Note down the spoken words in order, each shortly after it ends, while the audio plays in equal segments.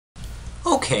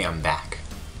Okay, I'm back.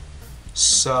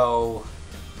 So,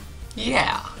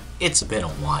 yeah, it's been a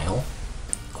while.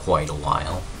 Quite a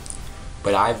while.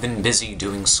 But I've been busy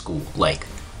doing school, like,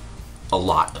 a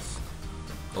lot of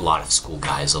school,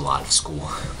 guys, a lot of school.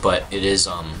 But it is,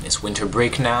 it's winter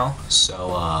break now,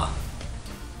 so,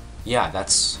 yeah,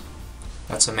 that's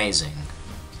amazing.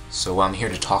 So what I'm here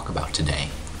to talk about today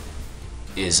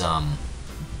is, not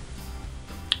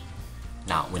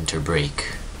winter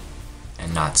break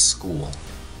and not school.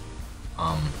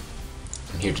 I'm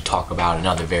here to talk about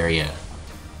another very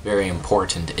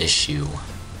important issue.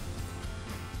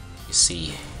 You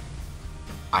see,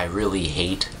 I really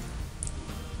hate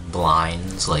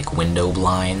blinds, like window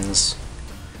blinds,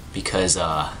 because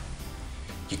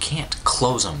you can't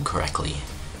close them correctly.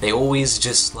 They always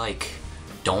just like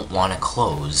don't want to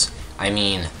close. I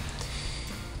mean,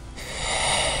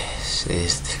 they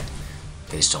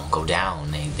just don't go down.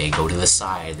 They go to the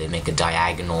side. They make a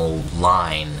diagonal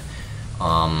line.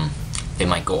 They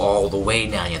might go all the way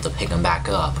down. You have to pick them back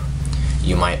up.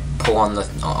 You might pull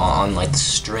on like the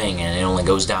string and it only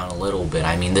goes down a little bit.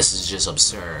 I mean, this is just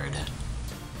absurd.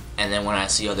 And then when I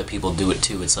see other people do it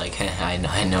too, it's like,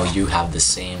 I know you have the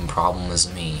same problem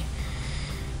as me.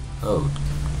 Oh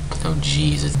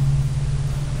jeez.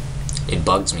 It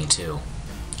bugs me too.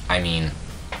 I mean,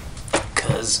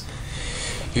 cause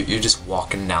you're just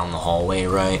walking down the hallway,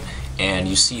 right? And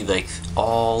you see like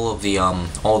all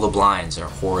the blinds are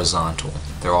horizontal.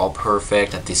 They're all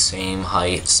perfect at the same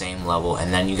height, same level,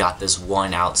 and then you got this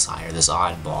one outsider, this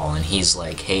oddball, and he's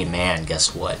like, hey man,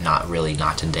 guess what? Not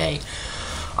today.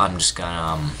 I'm just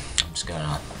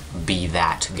gonna be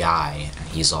that guy, and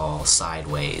he's all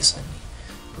sideways and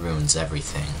ruins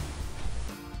everything.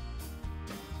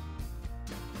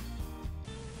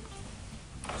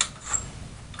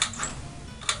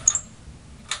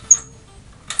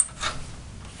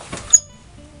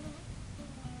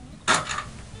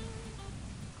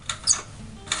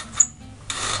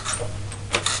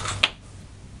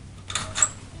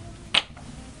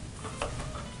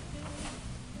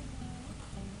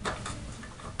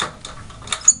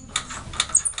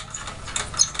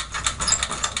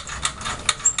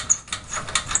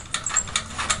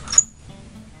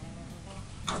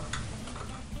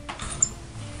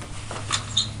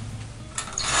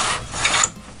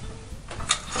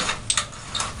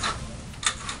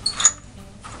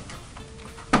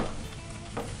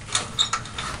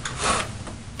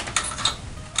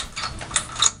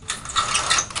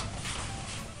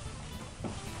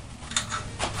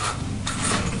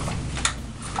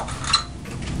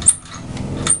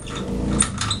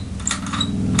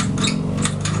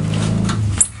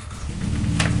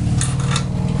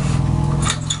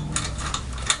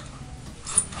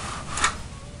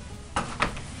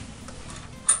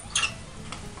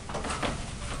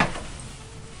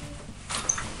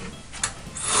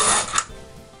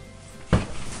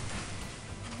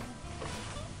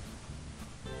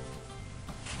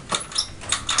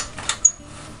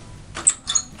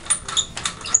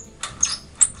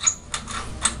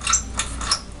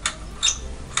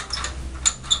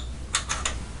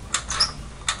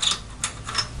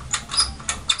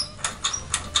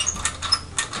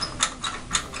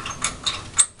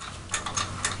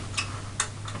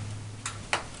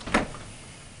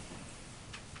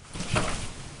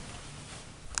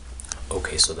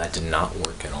 Okay, so that did not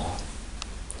work at all.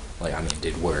 Like, I mean, it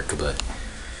did work, but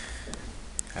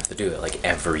I have to do it like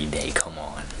every day, come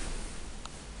on.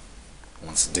 Who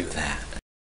wants to do that?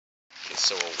 Okay,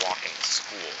 so we're walking to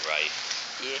school, right?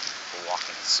 Yeah. We're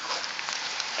walking to school.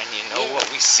 And you know what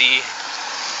we see?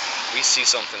 We see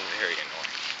something very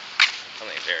annoying.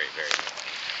 Something very, very annoying.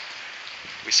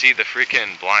 We see the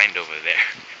freaking blind over there,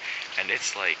 and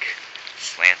it's like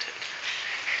slanted.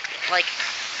 Like,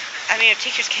 I mean, if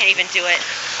teachers can't even do it,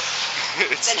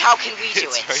 then how can we do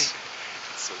it? Right.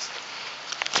 It's so sad.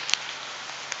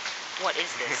 What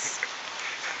is this?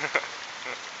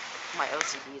 My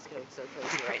OCD is going so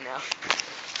crazy right now.